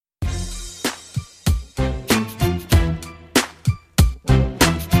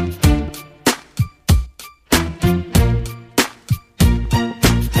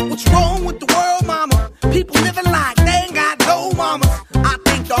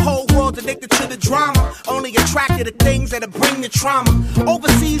addicted to the drama, only attracted to things that'll bring the trauma.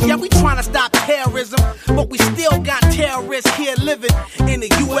 Overseas, yeah, we trying to stop terrorism, but we still got terrorists here living in the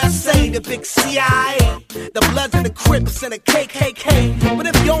USA, the big CIA, the Bloods and the Crips and the KKK. But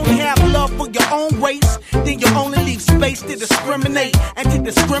if you only have love for your own race, then you only leave space to discriminate, and to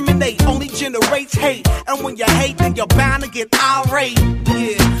discriminate only generates hate. And when you hate, then you're bound to get irate.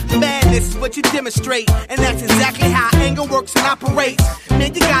 Yeah, madness is what you demonstrate, and that's exactly how anger works and operates.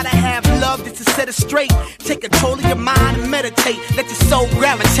 Man, you gotta have love just to set it straight. Take control of your mind and meditate. Let your soul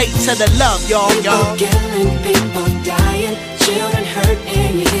gravitate to the love, y'all. People killing, people dying, children hurt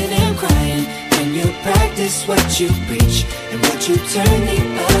and you hear them crying. When you practice what you preach and what you turn the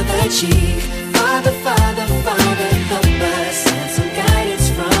other cheek. Father, Father, Father, help us, send some guidance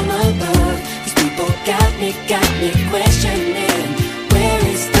from above. These people got me questioning, where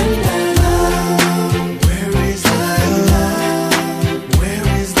is the love? Where is the love? Where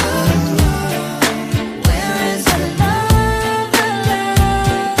is the love? Where is the love?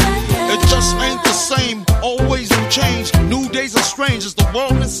 It just ain't the same, always new change. New days are strange, is the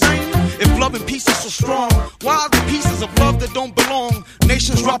world insane? If love and peace is so strong, why are the pieces of love that don't belong?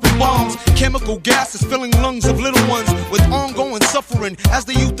 Nations dropping bombs, chemical gases filling lungs of little ones with ongoing suffering as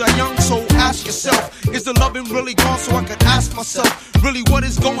the youth are young. So ask yourself, is the loving really gone? So I could ask myself, really what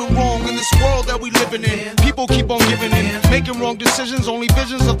is going wrong in this world that we living in? People keep on giving in, making wrong decisions, only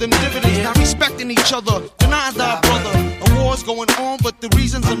visions of them dividends. Not respecting each other, denying thy brother. A war's going on, but the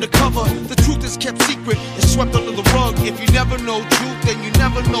reason's undercover. The truth is kept secret, it's swept under the rug. If you never know truth, then you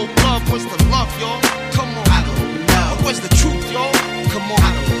never know love. Where's the love, y'all? Come on. I don't know. Where's the truth, y'all? Come on.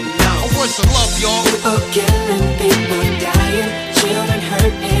 I don't know. Where's the love, y'all? People killing, people dying, children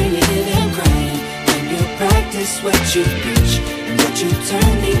hurt and you hear them crying. When you practice what you preach and what you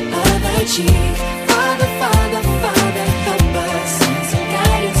turn the other cheek. Father, Father, Father, help us, send some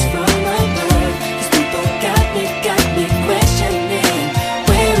guidance from above. These people got me questioning,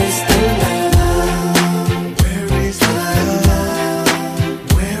 where is the love? Where is the love?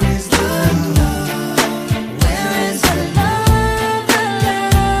 Where is the love? Where is the love?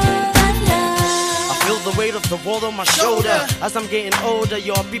 I feel the weight of the world on my shoulder. As I'm getting older,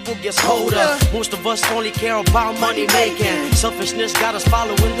 your people get colder. Most of us only care about money making. Selfishness got us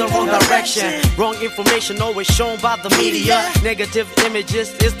following the wrong direction. Wrong information always shown by the media. Negative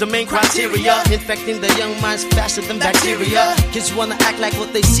images is the main criteria. Infecting the young minds faster than bacteria. Kids wanna act like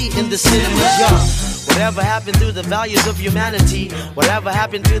what they see in the cinemas, yeah. Whatever happened to the values of humanity? Whatever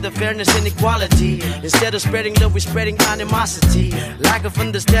happened to the fairness and equality? Instead of spreading love, we're spreading animosity. Lack of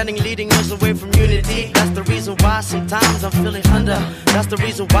understanding leading us away from unity. That's the reason why sometimes I'm feeling under. That's the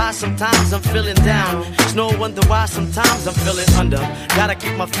reason why sometimes I'm feeling down. It's no wonder why sometimes I'm feeling under. Gotta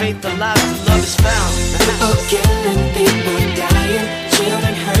keep my faith alive till love is found. People killing, people dying,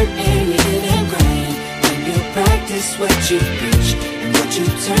 children hurt and you hear them crying. When you practice what you preach and what you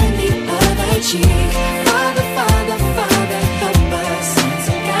turn the other cheek. Father, Father, Father, help us, send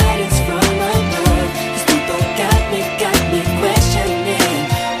some guidance from above. These people got me questioning,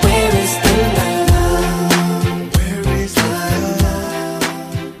 where is the love? Where is the love?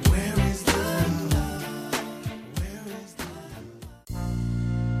 Where is the love? Where is the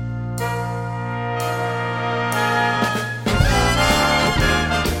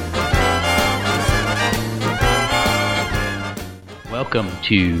Welcome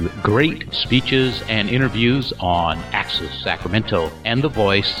to Great Speeches and Interviews on Access Sacramento and The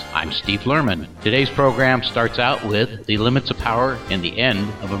Voice. I'm Steve Lerman. Today's program starts out with The Limits of Power and the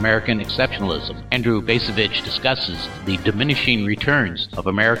End of American Exceptionalism. Andrew Bacevich discusses the diminishing returns of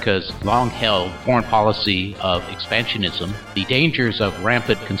America's long-held foreign policy of expansionism, the dangers of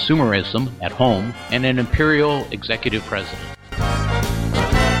rampant consumerism at home, and an imperial executive president.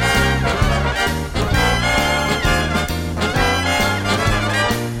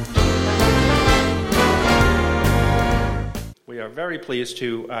 We are very pleased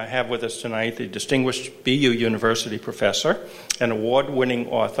to have with us tonight the distinguished BU University professor and award-winning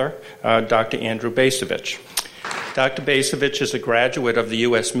author, Dr. Andrew Bacevich. Dr. Bacevich is a graduate of the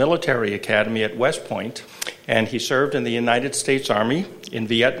U.S. Military Academy at West Point, and he served in the United States Army in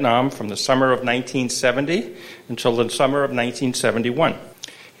Vietnam from the summer of 1970 until the summer of 1971.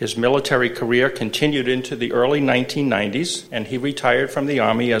 His military career continued into the early 1990s, and he retired from the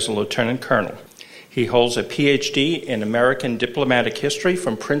Army as a lieutenant colonel. He holds a Ph.D. in American Diplomatic History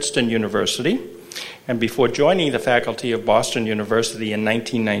from Princeton University, and before joining the faculty of Boston University in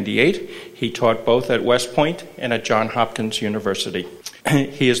 1998, he taught both at West Point and at Johns Hopkins University.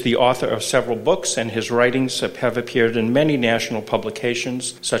 He is the author of several books, and his writings have appeared in many national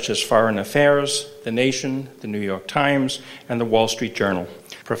publications such as Foreign Affairs, The Nation, The New York Times, and The Wall Street Journal.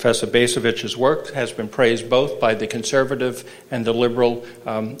 Professor Bacevich's work has been praised both by the conservative and the liberal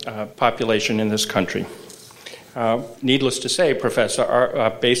population in this country. Needless to say, Professor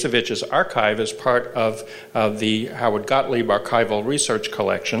Bacevich's archive is part of the Howard Gottlieb Archival Research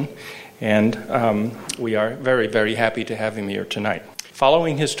Collection, and we are very, very happy to have him here tonight.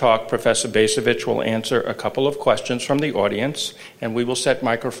 Following his talk, Professor Bacevich will answer a couple of questions from the audience, and we will set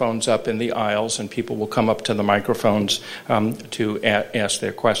microphones up in the aisles, and people will come up to the microphones to ask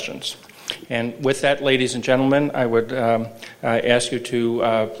their questions. And with that, ladies and gentlemen, I would ask you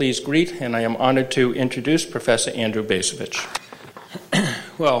to please greet, and I am honored to introduce Professor Andrew Bacevich.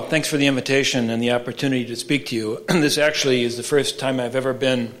 Well, thanks for the invitation and the opportunity to speak to you. This actually is the first time I've ever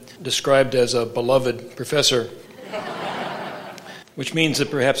been described as a beloved professor, which means that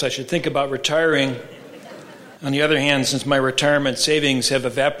perhaps I should think about retiring. On the other hand, since my retirement savings have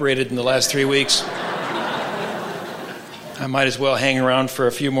evaporated in the last 3 weeks, I might as well hang around for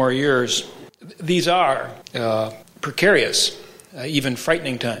a few more years. These are precarious, even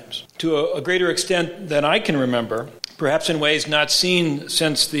frightening times. To a greater extent than I can remember, perhaps in ways not seen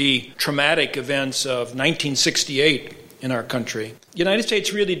since the traumatic events of 1968 in our country, the United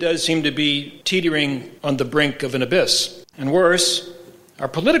States really does seem to be teetering on the brink of an abyss. And worse, our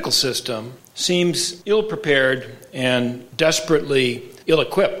political system seems ill-prepared and desperately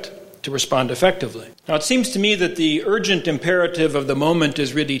ill-equipped to respond effectively. Now, it seems to me that the urgent imperative of the moment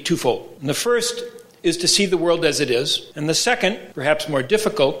is really twofold. And the first is to see the world as it is, and the second, perhaps more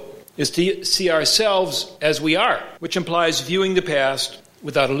difficult, is to see ourselves as we are, which implies viewing the past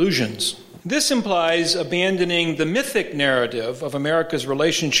without illusions. This implies abandoning the mythic narrative of America's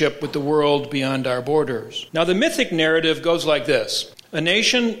relationship with the world beyond our borders. Now, the mythic narrative goes like this. A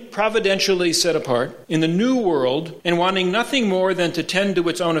nation providentially set apart in the new world and wanting nothing more than to tend to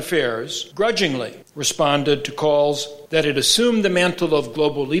its own affairs, grudgingly responded to calls that it assumed the mantle of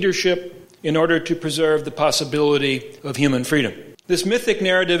global leadership in order to preserve the possibility of human freedom. This mythic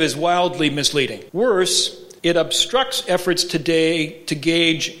narrative is wildly misleading. Worse, it obstructs efforts today to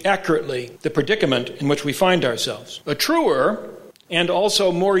gauge accurately the predicament in which we find ourselves. A truer and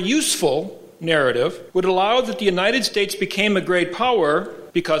also more useful narrative would allow that the United States became a great power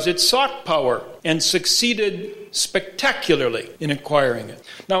because it sought power and succeeded spectacularly in acquiring it.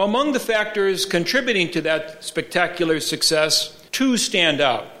 Now, among the factors contributing to that spectacular success, two stand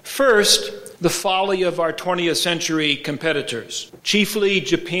out. First, the folly of our 20th century competitors, chiefly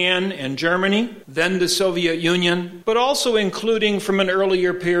Japan and Germany, then the Soviet Union, but also including from an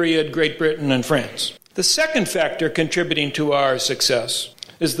earlier period Great Britain and France. The second factor contributing to our success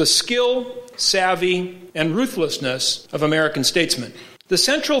is the skill, savvy, and ruthlessness of American statesmen. The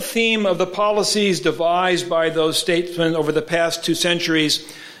central theme of the policies devised by those statesmen over the past 2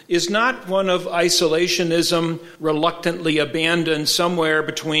 centuries is not one of isolationism reluctantly abandoned somewhere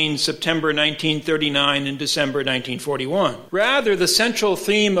between September 1939 and December 1941. Rather, the central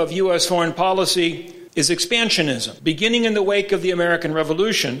theme of U.S. foreign policy is expansionism, beginning in the wake of the American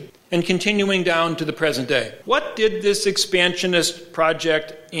Revolution and continuing down to the present day. What did this expansionist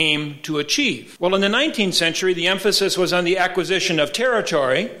project aim to achieve? Well, in the 19th century, the emphasis was on the acquisition of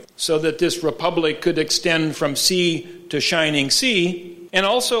territory so that this republic could extend from sea to shining sea, and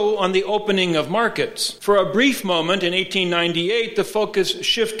also on the opening of markets. For a brief moment in 1898, the focus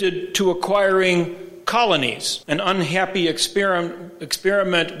shifted to acquiring colonies, an unhappy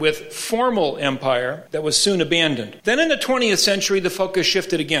experiment with formal empire that was soon abandoned. Then in the 20th century, the focus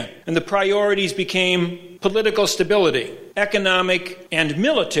shifted again, and the priorities became political stability, economic and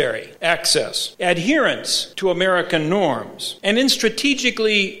military access, adherence to American norms, and in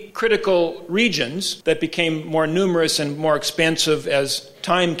strategically critical regions that became more numerous and more expansive as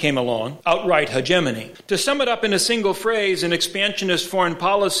time came along, outright hegemony. To sum it up in a single phrase, an expansionist foreign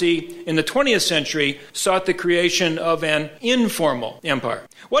policy in the 20th century sought the creation of an informal empire.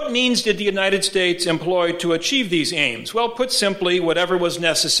 What means did the United States employ to achieve these aims? Well, put simply, whatever was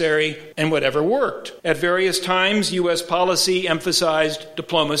necessary and whatever worked. At various times, U.S. policy emphasized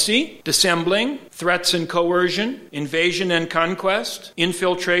diplomacy, dissembling, threats and coercion, invasion and conquest,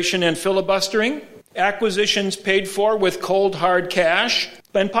 infiltration and filibustering, acquisitions paid for with cold, hard cash,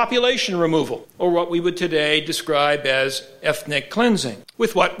 and population removal, or what we would today describe as ethnic cleansing.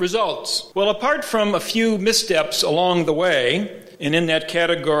 With what results? Well, apart from a few missteps along the way, and in that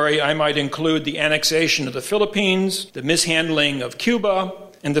category I might include the annexation of the Philippines, the mishandling of Cuba,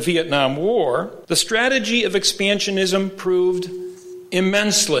 and the Vietnam War, the strategy of expansionism proved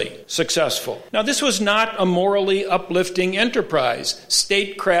immensely successful. Now, this was not a morally uplifting enterprise.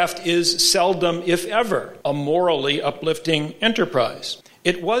 Statecraft is seldom, if ever, a morally uplifting enterprise.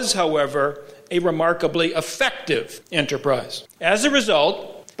 It was, however, a remarkably effective enterprise. As a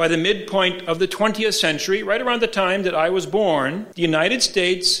result, By the midpoint of the 20th century, right around the time that I was born, the United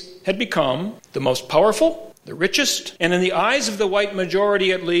States had become the most powerful, the richest, and in the eyes of the white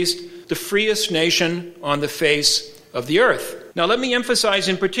majority at least, the freest nation on the face of the earth. Now let me emphasize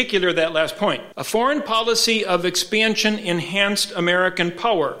in particular that last point. A foreign policy of expansion enhanced American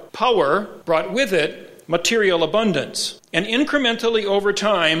power. Power brought with it material abundance. And incrementally over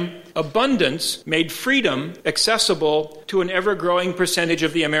time, abundance made freedom accessible to an ever-growing percentage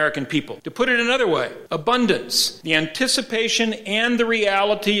of the American people. To put it another way, abundance, the anticipation and the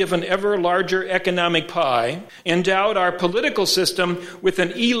reality of an ever larger economic pie, endowed our political system with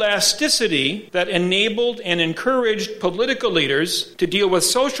an elasticity that enabled and encouraged political leaders to deal with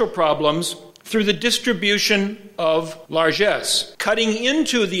social problems through the distribution of largesse, cutting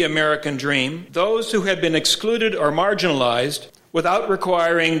into the American dream those who had been excluded or marginalized without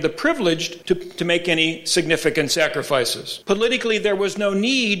requiring the privileged to make any significant sacrifices. Politically, there was no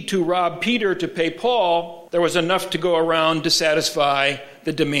need to rob Peter to pay Paul. There was enough to go around to satisfy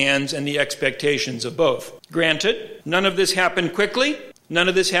the demands and the expectations of both. Granted, none of this happened quickly. None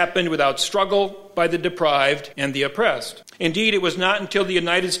of this happened without struggle by the deprived and the oppressed. Indeed, it was not until the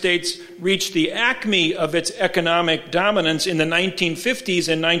United States reached the acme of its economic dominance in the 1950s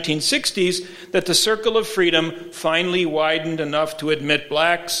and 1960s that the circle of freedom finally widened enough to admit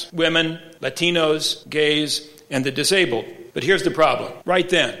blacks, women, Latinos, gays, and the disabled. But here's the problem. Right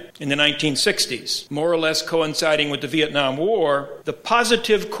then, in the 1960s, more or less coinciding with the Vietnam War, the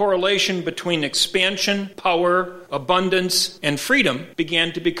positive correlation between expansion, power, abundance, and freedom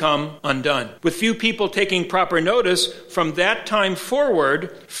began to become undone. With few people taking proper notice, from that time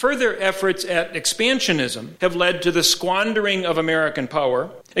forward, further efforts at expansionism have led to the squandering of American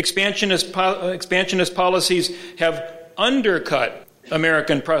power. Expansionist policies have undercut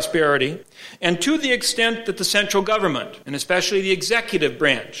American prosperity, and to the extent that the central government, and especially the executive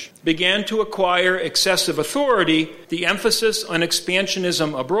branch, began to acquire excessive authority, the emphasis on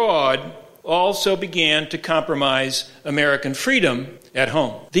expansionism abroad also began to compromise American freedom at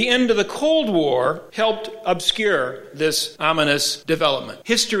home. The end of the Cold War helped obscure this ominous development.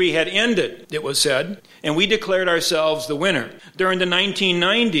 History had ended, it was said, and we declared ourselves the winner. During the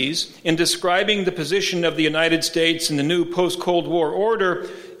 1990s, in describing the position of the United States in the new post-Cold War order,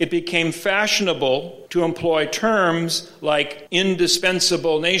 it became fashionable to employ terms like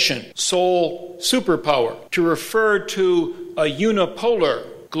indispensable nation, sole superpower, to refer to a unipolar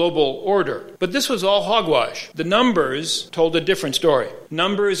global order. But this was all hogwash. The numbers told a different story.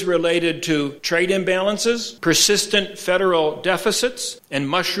 Numbers related to trade imbalances, persistent federal deficits, and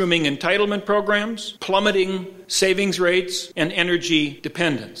mushrooming entitlement programs, plummeting savings rates, and energy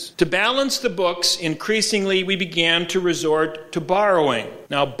dependence. To balance the books, increasingly we began to resort to borrowing.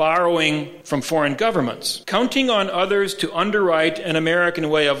 Now borrowing from foreign governments, counting on others to underwrite an American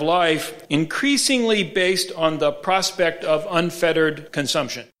way of life, increasingly based on the prospect of unfettered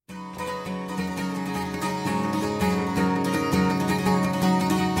consumption.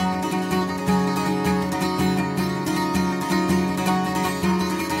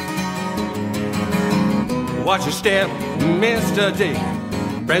 Watch your step, Mr.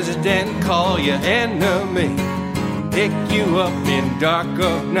 D. President call you enemy. Pick you up in dark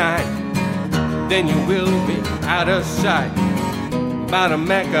of night. Then you will be out of sight. About to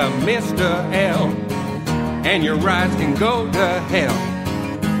make a Mr. L. And your rides can go to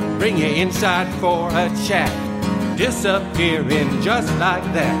hell. Bring you inside for a chat. Disappearing just like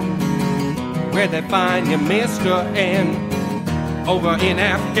that. Where they find you, Mr. N? Over in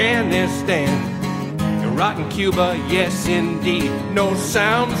Afghanistan. Rotten Cuba, yes indeed. No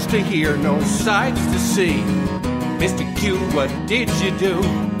sounds to hear, no sights to see. Mr. Q, what did you do?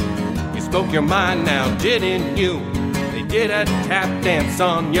 You spoke your mind now, didn't you? They did a tap dance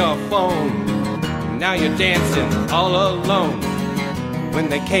on your phone. Now you're dancing all alone. When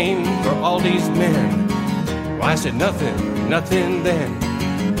they came for all these men, well, I said nothing, nothing then.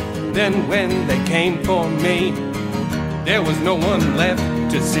 Then when they came for me, there was no one left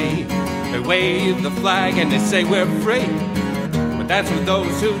to see. They wave the flag and they say we're free, but that's for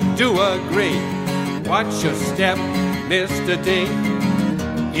those who do agree. Watch your step, Mr. D.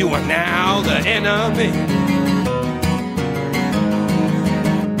 You are now the enemy.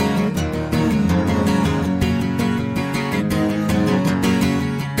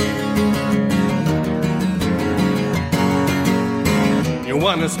 You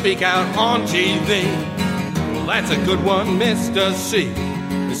want to speak out on TV? Well, that's a good one, Mr. C.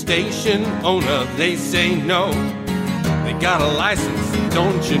 The station owner, they say no. They got a license,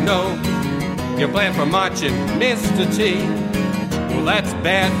 don't you know? You're planned for marching, Mr. T. Well, that's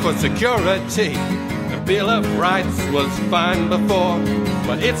bad for security. The Bill of Rights was fine before,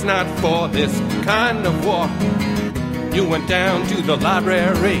 but it's not for this kind of war. You went down to the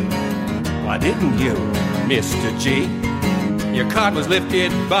library, why didn't you, Mr. G? Your card was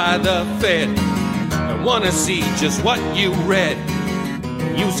lifted by the Fed. I want to see just what you read.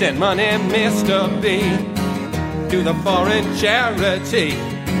 You sent money, Mr. B, to the foreign charity.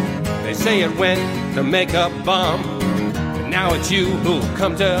 They say it went to make a bomb, and now it's you who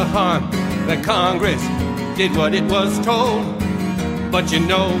come to harm. The Congress did what it was told, but you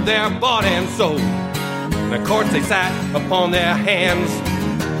know they're bought and sold. The courts, they sat upon their hands.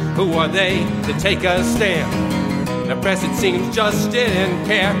 Who are they to take a stand? The press, it seems, just didn't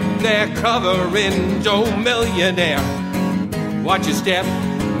care. They're covering Joe Millionaire. Watch your step,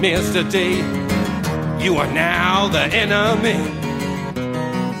 Mr. D. You are now the enemy.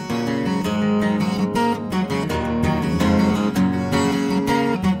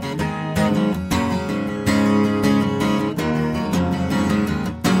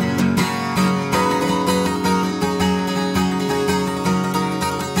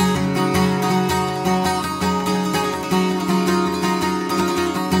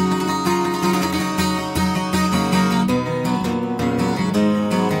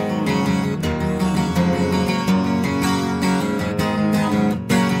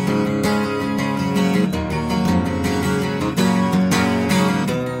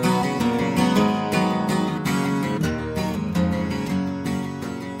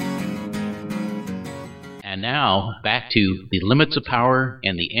 Now, back to The Limits of Power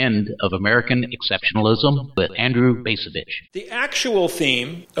and the End of American Exceptionalism with Andrew Bacevich. The actual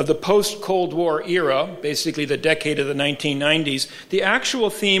theme of the post-Cold War era, basically the decade of the 1990s, the actual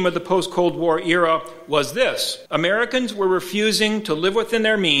theme of the post-Cold War era was this: Americans were refusing to live within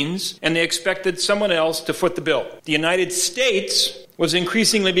their means, and they expected someone else to foot the bill. The United States was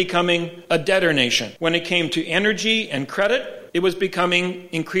increasingly becoming a debtor nation. When it came to energy and credit, it was becoming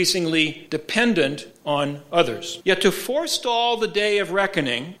increasingly dependent on others. Yet to forestall the day of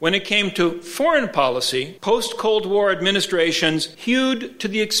reckoning, when it came to foreign policy, post-Cold War administrations hewed to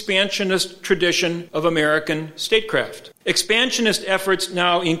the expansionist tradition of American statecraft. Expansionist efforts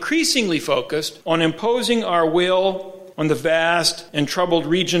now increasingly focused on imposing our will on the vast and troubled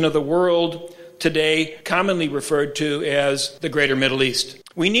region of the world today commonly referred to as the Greater Middle East.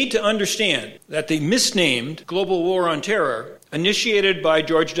 We need to understand that the misnamed global war on terror, initiated by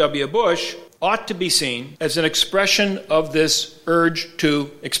George W. Bush, ought to be seen as an expression of this urge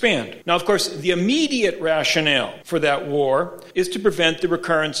to expand. Now, of course, the immediate rationale for that war is to prevent the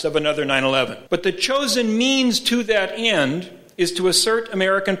recurrence of another 9/11. But the chosen means to that end is to assert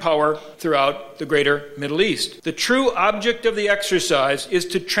American power throughout the Greater Middle East. The true object of the exercise is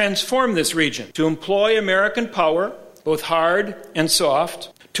to transform this region, to employ American power, both hard and soft,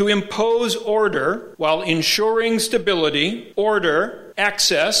 to impose order while ensuring stability, order,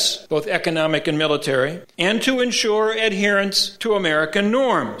 access, both economic and military, and to ensure adherence to American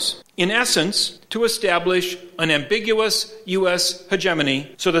norms. In essence, to establish an ambiguous U.S.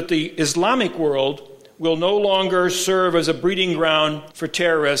 hegemony so that the Islamic world will no longer serve as a breeding ground for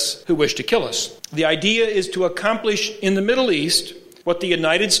terrorists who wish to kill us. The idea is to accomplish in the Middle East what the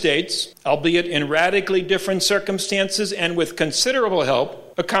United States, albeit in radically different circumstances and with considerable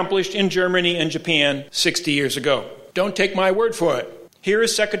help, accomplished in Germany and Japan 60 years ago. Don't take my word for it. Here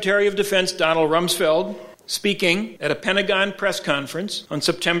is Secretary of Defense Donald Rumsfeld speaking at a Pentagon press conference on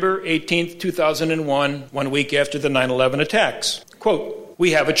September 18, 2001, 1 week after the 9/11 attacks. Quote,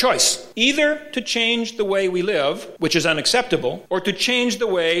 "We have a choice, either to change the way we live, which is unacceptable, or to change the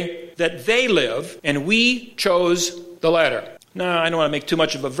way that they live, and we chose the latter." Now, I don't want to make too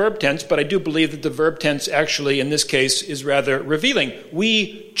much of a verb tense, but I do believe that the verb tense actually, in this case, is rather revealing.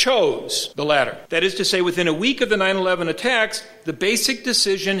 We chose the latter. That is to say, within a week of the 9/11 attacks, the basic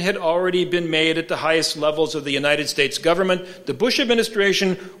decision had already been made at the highest levels of the United States government. The Bush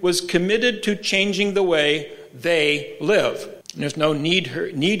administration was committed to changing the way they live. And there's no need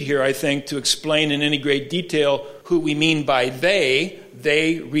here, I think, to explain in any great detail who we mean by they.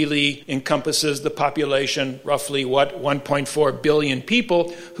 They really encompasses the population, roughly, 1.4 billion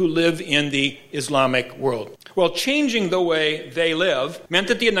people who live in the Islamic world. Well, changing the way they live meant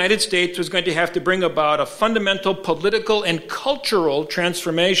that the United States was going to have to bring about a fundamental political and cultural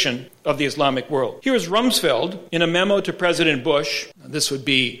transformation of the Islamic world. Here is Rumsfeld in a memo to President Bush. This would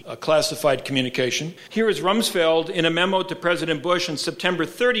be a classified communication. Here is Rumsfeld in a memo to President Bush on September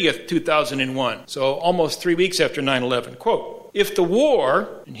 30th, 2001, so almost 3 weeks after 9/11. Quote, if the war,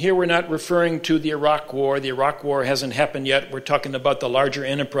 and here we're not referring to the Iraq War hasn't happened yet, we're talking about the larger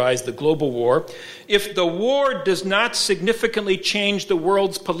enterprise, the global war, if the war does not significantly change the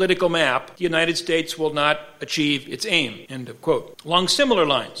world's political map, the United States will not achieve its aim, end of quote. Along similar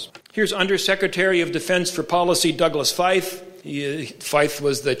lines, here's Undersecretary of Defense for Policy Douglas Feith. Feith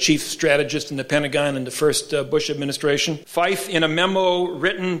was the chief strategist in the Pentagon in the first Bush administration. Feith, in a memo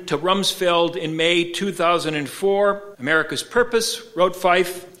written to Rumsfeld in May 2004, America's purpose, wrote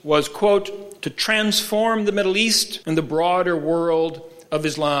Feith, was, quote, to transform the Middle East and the broader world of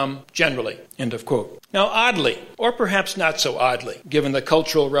Islam generally, end of quote. Now, oddly, or perhaps not so oddly, given the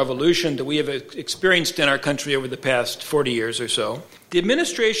cultural revolution that we have experienced in our country over the past 40 years or so, the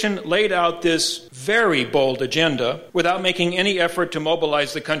administration laid out this very bold agenda without making any effort to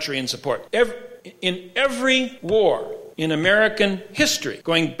mobilize the country in support. In every war in American history,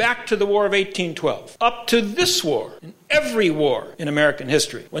 going back to the War of 1812, up to this war, in every war in American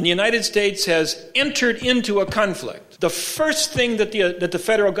history, when the United States has entered into a conflict, the first thing that the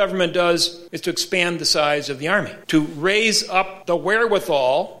federal government does is to expand the size of the army, to raise up the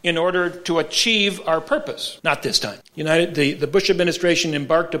wherewithal in order to achieve our purpose. Not this time. The Bush administration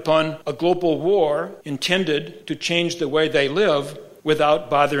embarked upon a global war intended to change the way they live without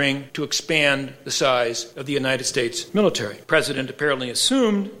bothering to expand the size of the United States military. The president apparently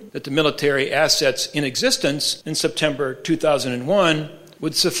assumed that the military assets in existence in September 2001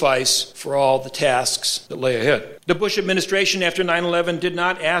 would suffice for all the tasks that lay ahead. The Bush administration after 9/11 did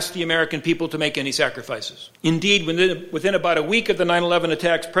not ask the American people to make any sacrifices. Indeed, within about a week of the 9/11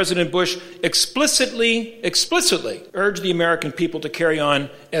 attacks, President Bush explicitly urged the American people to carry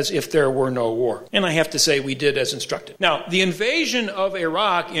on as if there were no war. And I have to say we did as instructed. Now, the invasion of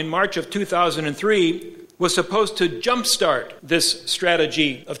Iraq in March of 2003 was supposed to jumpstart this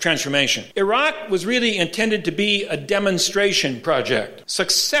strategy of transformation. Iraq was really intended to be a demonstration project.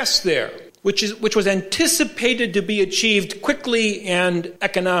 Success there, which was anticipated to be achieved quickly and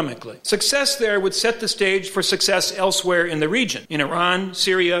economically. Success there would set the stage for success elsewhere in the region, in Iran,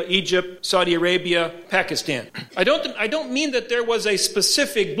 Syria, Egypt, Saudi Arabia, Pakistan. I don't mean that there was a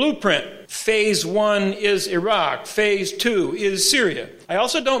specific blueprint. Phase 1 is Iraq, phase 2 is Syria. I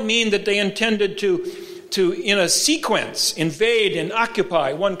also don't mean that they intended to in a sequence, invade and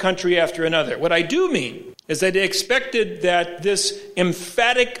occupy one country after another. What I do mean is that they expected that this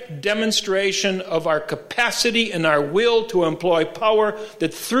emphatic demonstration of our capacity and our will to employ power,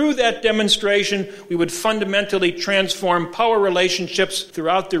 that through that demonstration we would fundamentally transform power relationships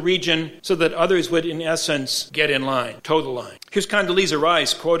throughout the region so that others would, in essence, get in line, toe the line. Here's Condoleezza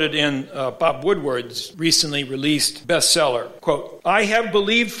Rice, quoted in Bob Woodward's recently released bestseller, quote, I have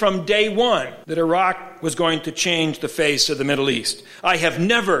believed from day one that Iraq was going to change the face of the Middle East. I have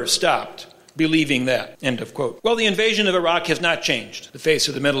never stopped believing that, end of quote. Well, the invasion of Iraq has not changed the face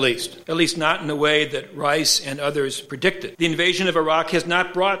of the Middle East, at least not in the way that Rice and others predicted. The invasion of Iraq has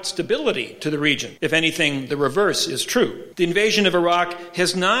not brought stability to the region. If anything, the reverse is true. The invasion of Iraq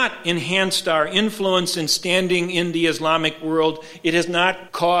has not enhanced our influence in standing in the Islamic world. It has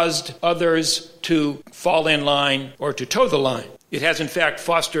not caused others to fall in line or to toe the line. It has, in fact,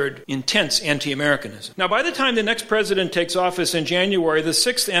 fostered intense anti-Americanism. Now, by the time the next president takes office in January, the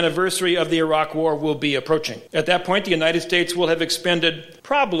 6th anniversary of the Iraq War will be approaching. At that point, the United States will have expended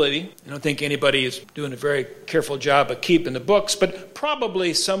probably, I don't think anybody is doing a very careful job of keeping the books, but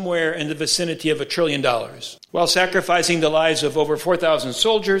probably somewhere in the vicinity of $1 trillion, while sacrificing the lives of over 4,000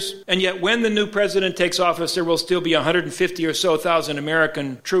 soldiers. And yet, when the new president takes office, there will still be 150 or so thousand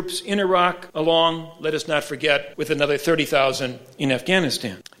American troops in Iraq, along, let us not forget, with another 30,000 in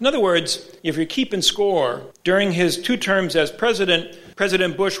Afghanistan. In other words, if you're keeping score, during his 2 terms as president,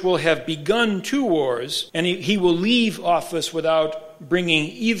 President Bush will have begun 2 wars, and he will leave office without bringing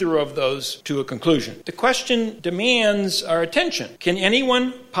either of those to a conclusion. The question demands our attention. Can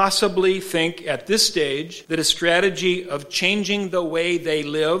anyone possibly think at this stage that a strategy of changing the way they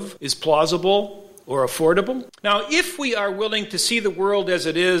live is plausible or affordable? Now, if we are willing to see the world as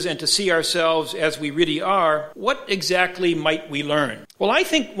it is and to see ourselves as we really are, what exactly might we learn? Well, I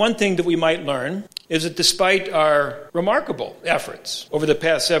think one thing that we might learn is that despite our remarkable efforts over the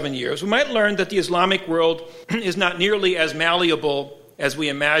past 7 years, we might learn that the Islamic world is not nearly as malleable as we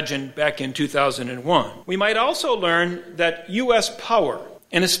imagined back in 2001. We might also learn that U.S. power,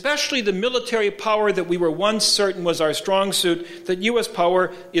 and especially the military power that we were once certain was our strong suit, that U.S.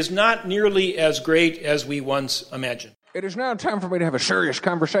 power is not nearly as great as we once imagined. It is now time for me to have a serious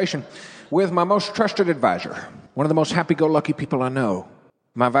conversation with my most trusted advisor, one of the most happy-go-lucky people I know,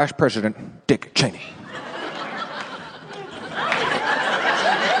 my Vice President, Dick Cheney.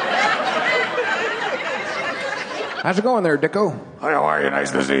 How's it going there, Dicko? Hi, how are you?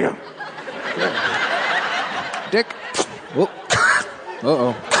 Nice to see you. Dick? Whoop.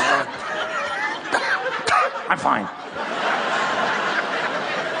 Uh-oh. I'm fine.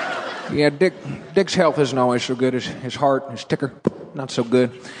 Yeah, Dick's health isn't always so good. His heart, his ticker, not so good.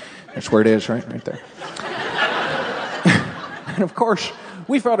 That's where it is, right there. And of course,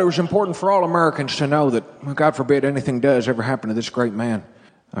 we felt it was important for all Americans to know that, well, God forbid anything does ever happen to this great man,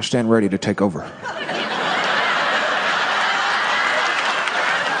 I stand ready to take over.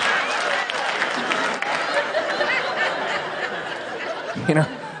 You know,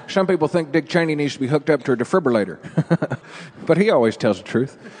 some people think Dick Cheney needs to be hooked up to a defibrillator. But he always tells the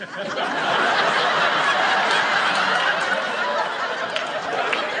truth.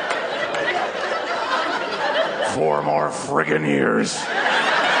 4 more friggin' years.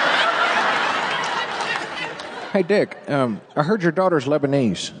 Hey, Dick, I heard your daughter's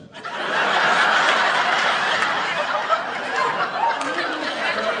Lebanese.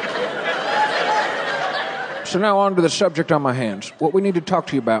 So now on to the subject on my hands. What we need to talk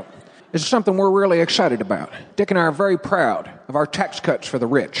to you about is something we're really excited about. Dick and I are very proud of our tax cuts for the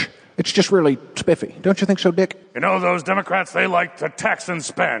rich. It's just really spiffy. Don't you think so, Dick? You know, those Democrats, they like to tax and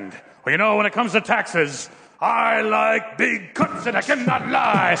spend. Well, you know, when it comes to taxes, I like big cuts and I cannot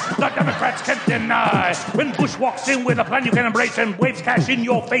lie. The Democrats can't deny. When Bush walks in with a plan you can embrace and waves cash in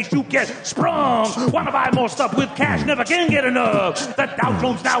your face, you get sprung. Wanna buy more stuff with cash, never can get enough. The Dow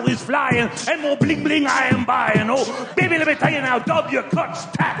Jones now is flying and more bling bling I am buying. Oh, baby, let me tell you now, W cuts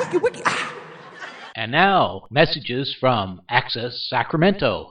tax. And now, messages from Access Sacramento.